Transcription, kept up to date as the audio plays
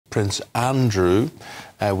Prince Andrew,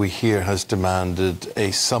 we hear, has demanded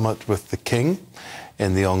a summit with the King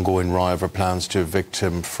in the ongoing row over plans to evict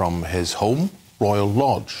him from his home, Royal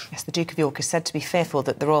Lodge. Yes, the Duke of York is said to be fearful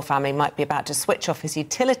that the royal family might be about to switch off his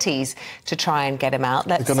utilities to try and get him out.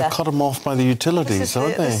 They're going to cut him off by the utilities,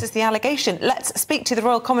 aren't they? This is the allegation. Let's speak to the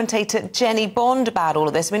royal commentator Jennie Bond about all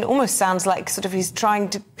of this. I mean, it almost sounds like sort of he's trying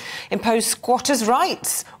to impose squatters'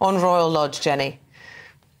 rights on Royal Lodge, Jennie.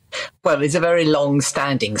 Well, he's a very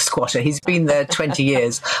long-standing squatter. He's been there 20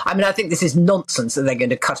 years. I mean, I think this is nonsense that they're going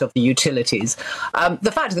to cut off the utilities.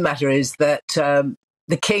 The fact of the matter is that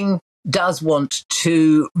the King does want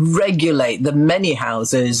to regulate the many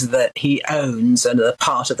houses that he owns and are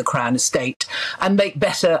part of the Crown estate and make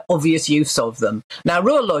better obvious use of them. Now,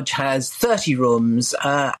 Royal Lodge has 30 rooms.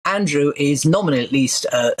 Andrew is nominally at least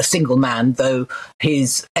a single man, though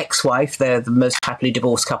his ex-wife, they're the most happily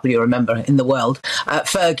divorced couple you remember in the world,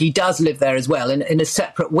 Fergie, does live there as well in a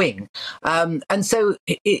separate wing. And so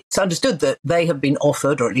it's understood that they have been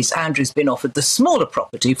offered, or at least Andrew's been offered, the smaller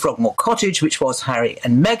property, Frogmore Cottage, which was Harry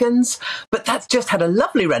and Meghan's. But that's just had a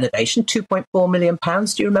lovely renovation, £2.4 million,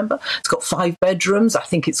 do you remember? It's got 5 bedrooms. I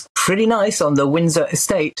think it's pretty nice on the Windsor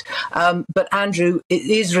estate. But Andrew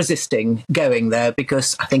is resisting going there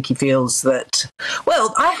because I think he feels that,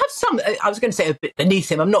 well, I was going to say a bit beneath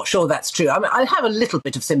him. I'm not sure that's true. I mean, I have a little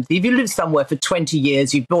bit of sympathy. If you live somewhere for 20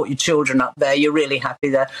 years, you've brought your children up there, you're really happy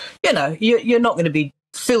there, you know, you're not going to be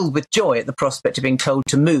filled with joy at the prospect of being told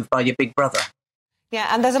to move by your big brother. Yeah,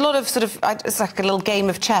 and there's a lot of sort of, it's like a little game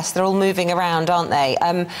of chess. They're all moving around, aren't they?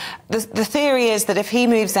 The theory is that if he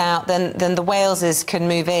moves out, then the Waleses can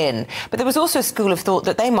move in. But there was also a school of thought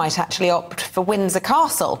that they might actually opt for Windsor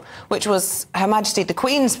Castle, which was Her Majesty the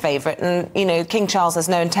Queen's favourite, and, you know, King Charles has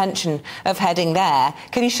no intention of heading there.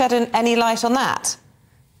 Can you shed any light on that?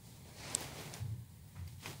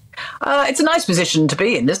 It's a nice position to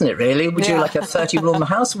be in, isn't it, really? Would you like a 30-room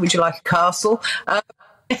house? Would you like a castle?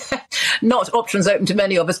 Not options open to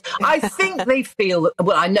many of us. I think they feel,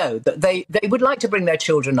 well, I know that they would like to bring their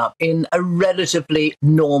children up in a relatively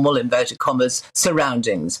normal, inverted commas,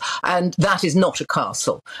 surroundings. And that is not a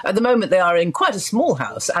castle. At the moment, they are in quite a small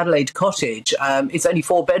house, Adelaide Cottage. It's only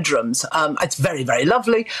 4 bedrooms. It's very, very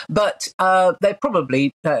lovely, but they're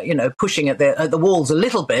probably, pushing at the walls a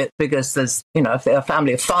little bit because there's, if they're a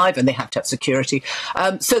family of 5 and they have to have security.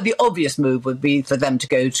 So the obvious move would be for them to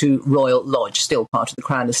go to Royal Lodge, still part of the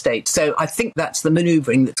Crown estate. So I think that's the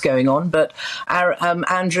manoeuvring that's going on, but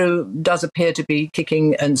Andrew does appear to be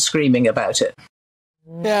kicking and screaming about it.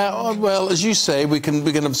 Yeah, well, as you say, we can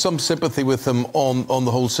have some sympathy with him on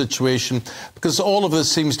the whole situation, because all of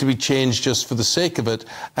this seems to be changed just for the sake of it.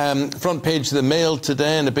 Front page of the Mail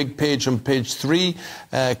today, and a big page on page 3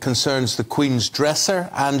 concerns the Queen's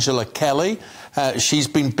dresser, Angela Kelly. She's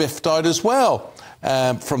been biffed out as well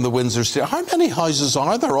from the Windsor estate. How many houses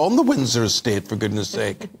are there on the Windsor estate, for goodness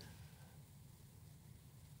sake?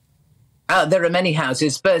 There are many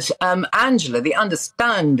houses, but Angela, the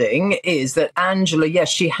understanding is that Angela, yes,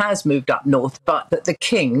 she has moved up north, but that the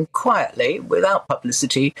King, quietly, without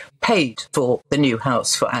publicity, paid for the new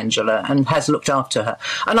house for Angela and has looked after her.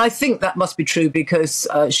 And I think that must be true because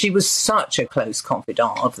she was such a close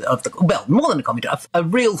confidant of the, well, more than a confidant, a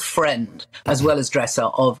real friend, as well as dresser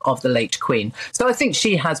of the late Queen. So I think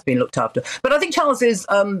she has been looked after. But I think Charles is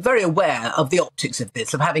very aware of the optics of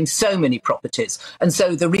this, of having so many properties. And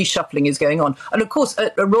so the reshuffling is going on. And of course,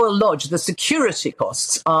 at Royal Lodge, the security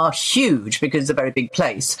costs are huge because it's a very big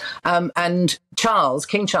place. And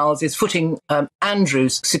King Charles is footing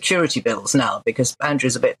Andrew's security bills now because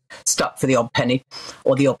Andrew's a bit stuck for the odd penny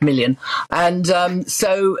or the odd million. And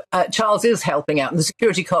so Charles is helping out. And the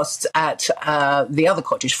security costs at the other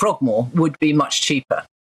cottage, Frogmore, would be much cheaper.